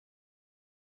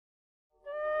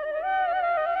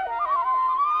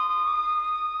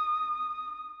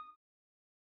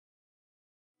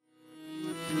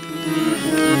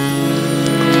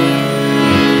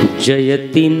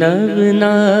जयति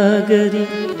नवनागरी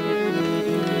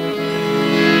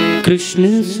कृष्ण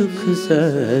सुख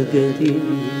सागरी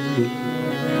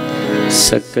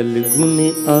सकल गुण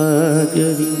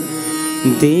आगरी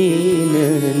दीन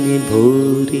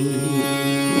निभोरी।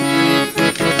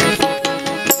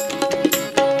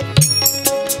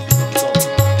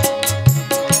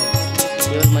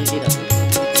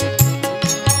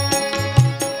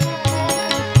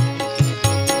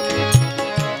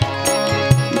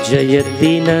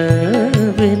 जयति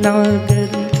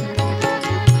नवनागरी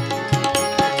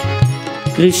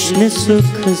कृष्ण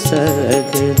सुख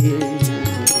सागरी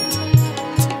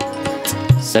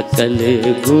सकल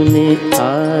गुण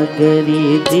आगरी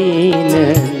दीन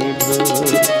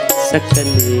निभोरी।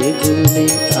 सकल गुण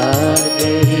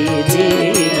आगरी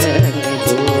दीन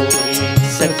निभोरी।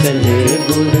 सकल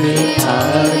गुण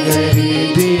आगरी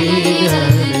दीन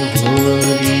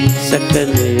निभोरी।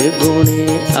 सकल गुण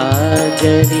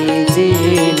आगरी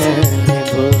दीन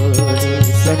निभोरी।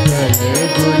 सकल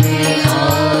गुण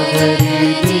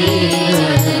आगरी दीन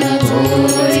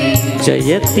निभोरी।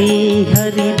 जयति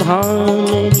हरि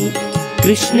भामिनी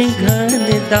कृष्ण घन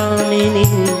दामिनी।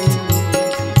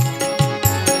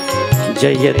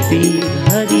 जयति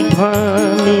हरि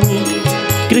भामिनी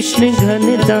कृष्ण घन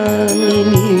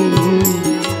दामिनी।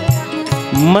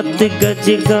 मत गज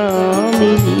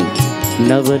गामिनी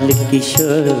नवल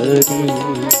किशोरी।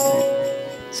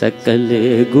 सकल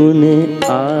गुण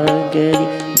आगरी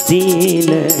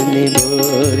दीन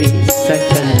निभोरी।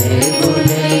 सकल गुण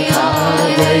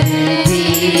आगरी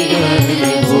दीन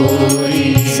निभोरी।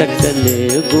 सकल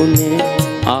गुण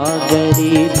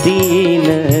आगरी दीन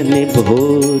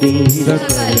निभोरी।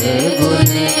 सकल गुण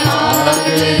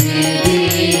आगरी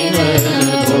दीन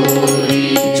निभोरी।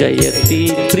 जयति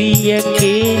प्रिय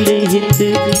केल हित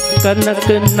कनक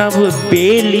नव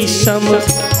बेली सम।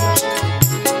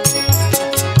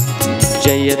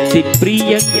 जयति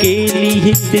प्रिय केली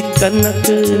हित कनक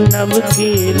नव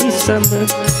केली सम।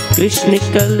 कृष्ण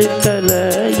कल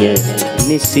कलय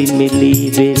निसि मिली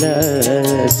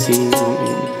विलासी।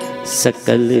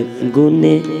 सकल गुण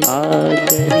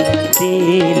आगरी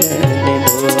दीन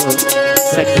निभोरी।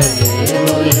 सकल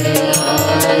गुण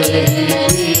आगरी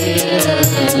दीन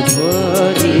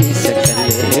निभोरी।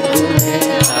 सकल गुण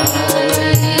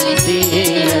आगरी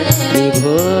दीन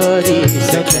निभोरी।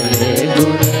 सकल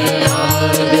गुण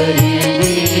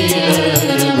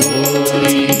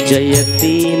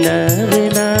जयति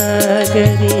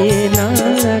नवनागरी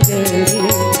नागरी।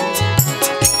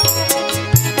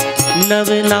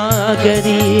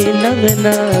 नवनागरी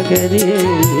नवनागरी।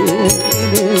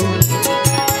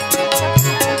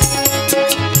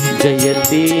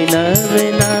 जयति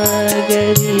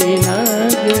नवनागरी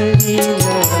नागरी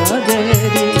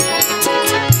नागरी।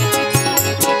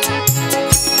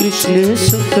 कृष्ण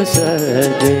सुख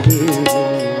सागरी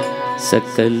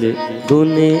सकल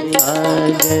गुण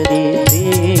आगरी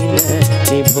दीन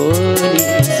निभोरी।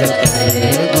 सकल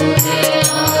गुण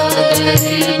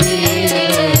आगरी दीन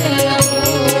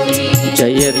निभोरी।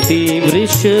 जयति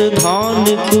वृषभान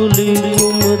कुल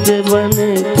कुमुद वन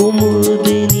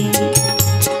कुमुदिनी।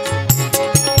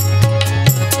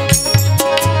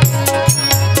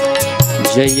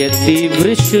 जयति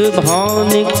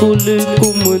वृषभान कुल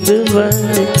कुमुद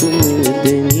वन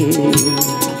कुमुदिनी।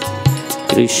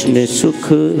 कृष्ण सुख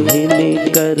हिम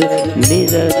कर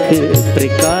निरख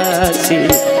प्रकाशी।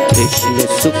 कृष्ण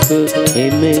सुख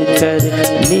हिम कर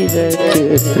निरख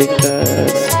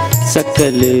प्रकाश।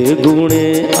 सकल गुण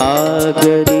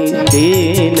आगरी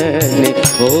दीन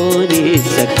निभोरी।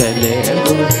 सकल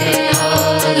गुण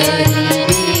आगरी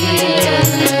दीन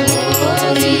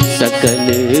निभोरी। सकल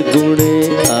गुण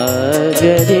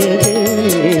आगरी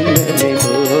दीन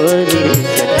निभोरी।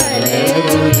 सकल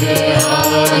गुण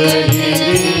आगरी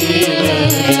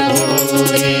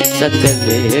सकल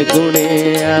गुण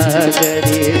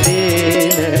आगरी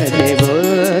दीन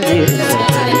निभोरी।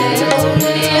 सकल गुण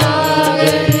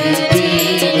आगरी दीन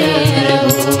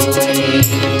निभोरी।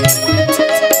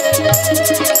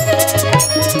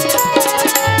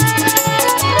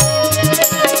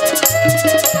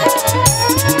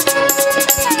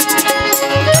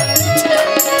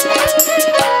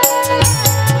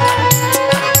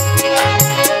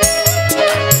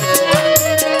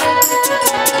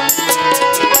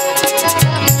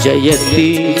 जयति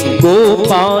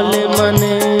गोपाल मन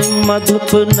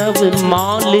मधुप नव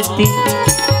मालती।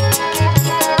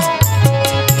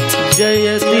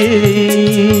 जयति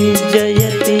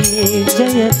जयति जयति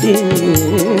जयति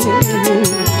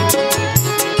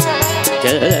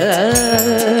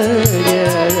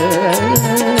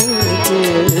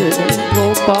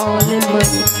गोपाल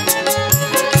मन।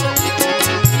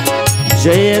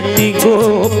 जयति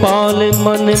गोपाल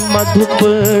मन मधुप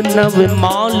नव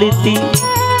मालती,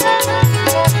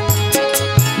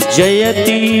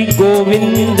 जयति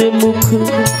गोविंद मुख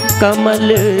कमल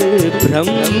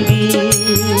भृंगी,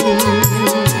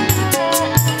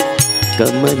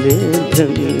 कमल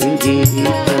भृंगी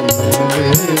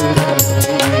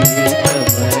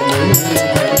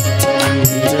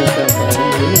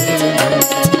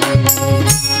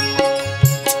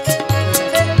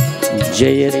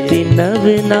जयति नव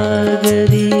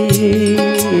नागरी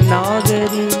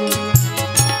नागरी,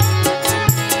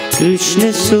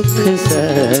 कृष्ण सुख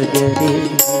सागरी,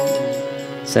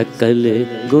 सकल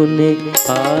गुण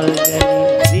आगरी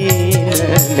दीन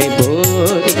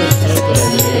भोरी,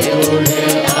 सकल गुण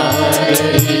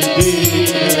आगरी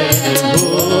दीन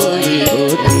भोरी, ओ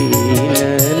दीन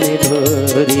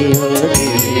भोरी, ओ दीन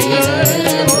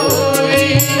भोरी,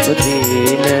 ओ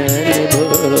दीन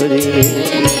भोरी,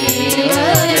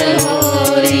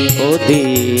 ओ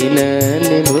दीन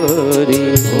भोरी,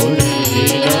 ओ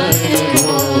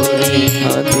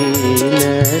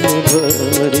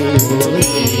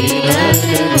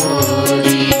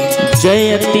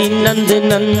जयति नंद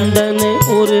नंदन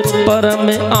उर परम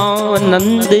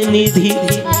आनंद निधि,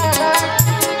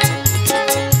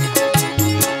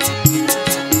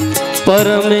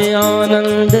 परम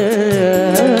आनंद,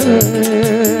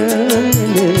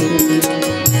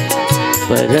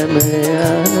 परम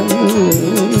आनंद,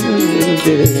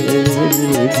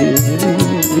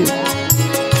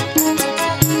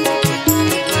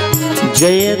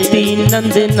 जयति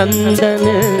नंद नंदन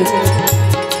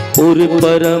उर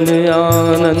परम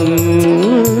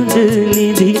आनंद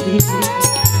निधि,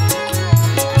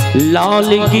 लाल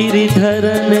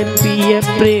गिरिधरन पिय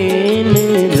प्रेम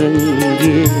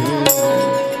रंगे,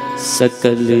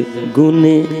 सकल गुण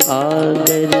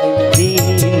आगर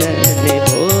दीन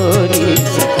भोरी,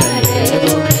 सकल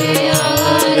गुण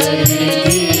आगर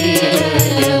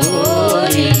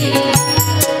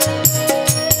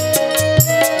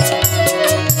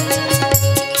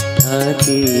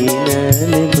दीन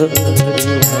भोरी,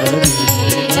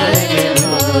 दीन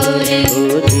भोरी,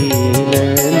 ओ दीन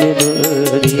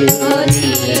भोरी,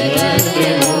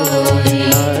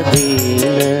 दीन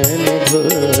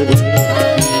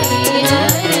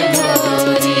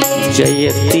भोरी,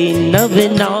 जयति नव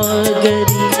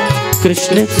नागरी,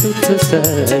 कृष्ण सुख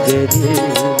सागरी,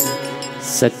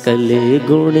 सकल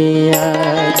गुण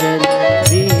आगर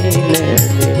दीन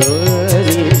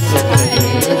भोरी, सकल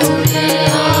गुण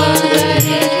आगर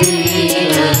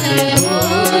दीन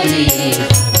भोरी,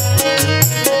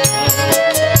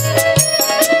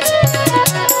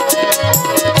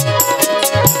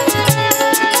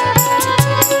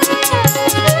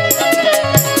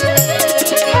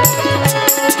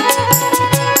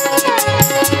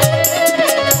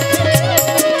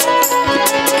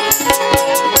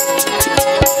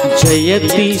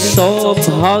 जयति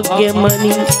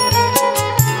सौभाग्यमणि,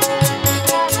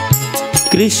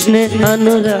 कृष्ण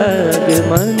अनुराग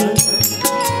मणि,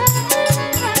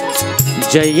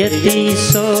 जयति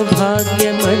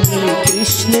सौभाग्यमणि,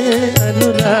 कृष्ण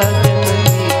अनुराग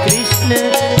मणि, कृष्ण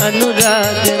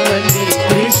अनुराग मणि,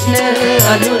 कृष्ण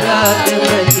अनुराग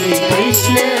मणि,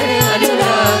 कृष्ण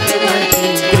अनुराग मणि,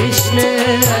 कृष्ण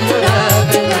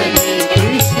अनुराग मणि,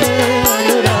 कृष्ण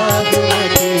अनुराग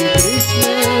मणि, कृष्ण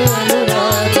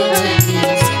अनुराग मणि,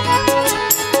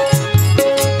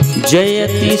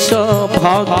 जयति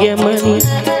सौभाग्यमणि,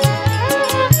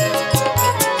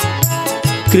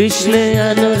 कृष्ण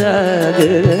अनुराग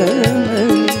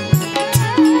मणि,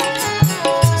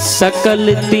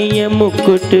 सकल तिय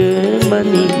मुकुट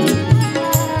मणि,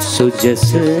 सुजस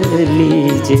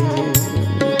लीजे,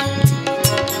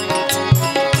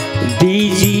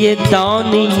 दीजिए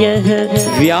दान यह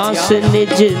व्यास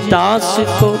निज दास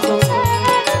को,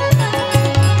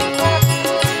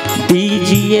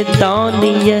 दीजिए दान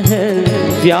यह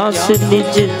व्यास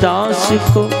निज दास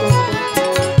को,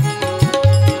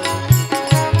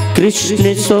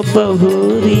 कृष्ण सो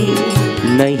बहुरी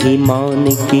नहीं मान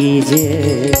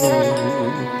कीजिए,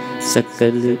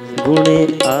 सकल गुण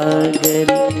आगर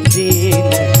दीन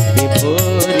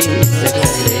भोरी,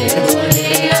 सकल गुण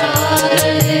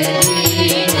आगर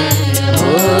दीन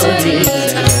भोरी,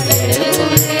 सकल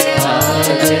गुण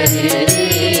आगर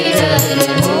दीन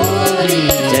भोरी,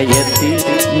 जयति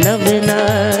नव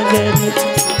नागरी,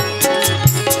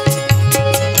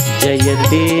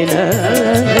 जयति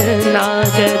नव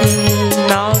नागरी,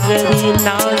 नागरी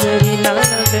नागरी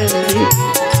नागरी,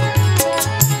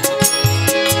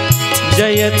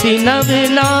 जयति नव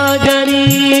नागरी,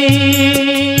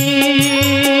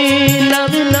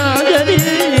 नव नागरी,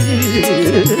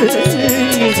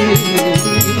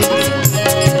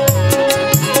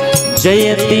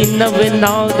 जयति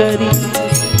नवनागरी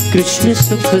कृष्ण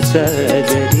सुख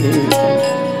सागरी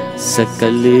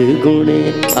सकल गुण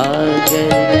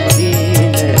आगरी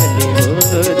दीन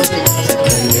निबोध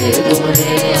सकल गुण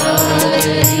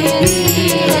आगरी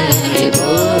दीन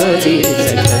निबोधि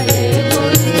सकल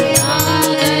गुण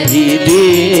आगरी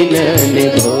दीन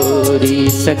निबोधि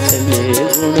सकल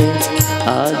गुण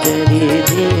आगरी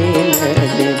दीन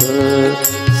निबोध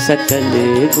सकल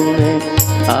गुण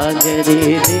आगरी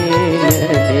दीन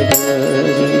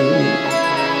निबोधि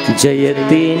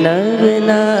जयति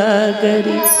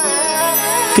नवनागरी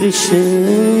कृष्ण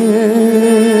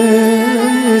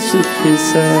सुख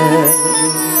सागरी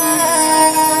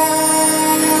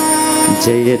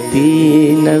जयति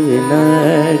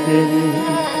नवनागरी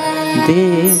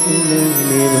दीन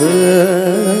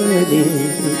निबोधि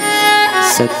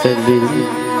सकल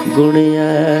गुण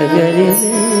आगरी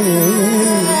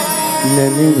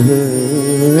निबोधि।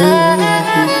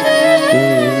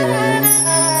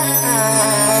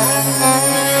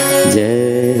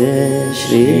 जय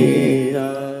श्री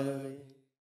राम।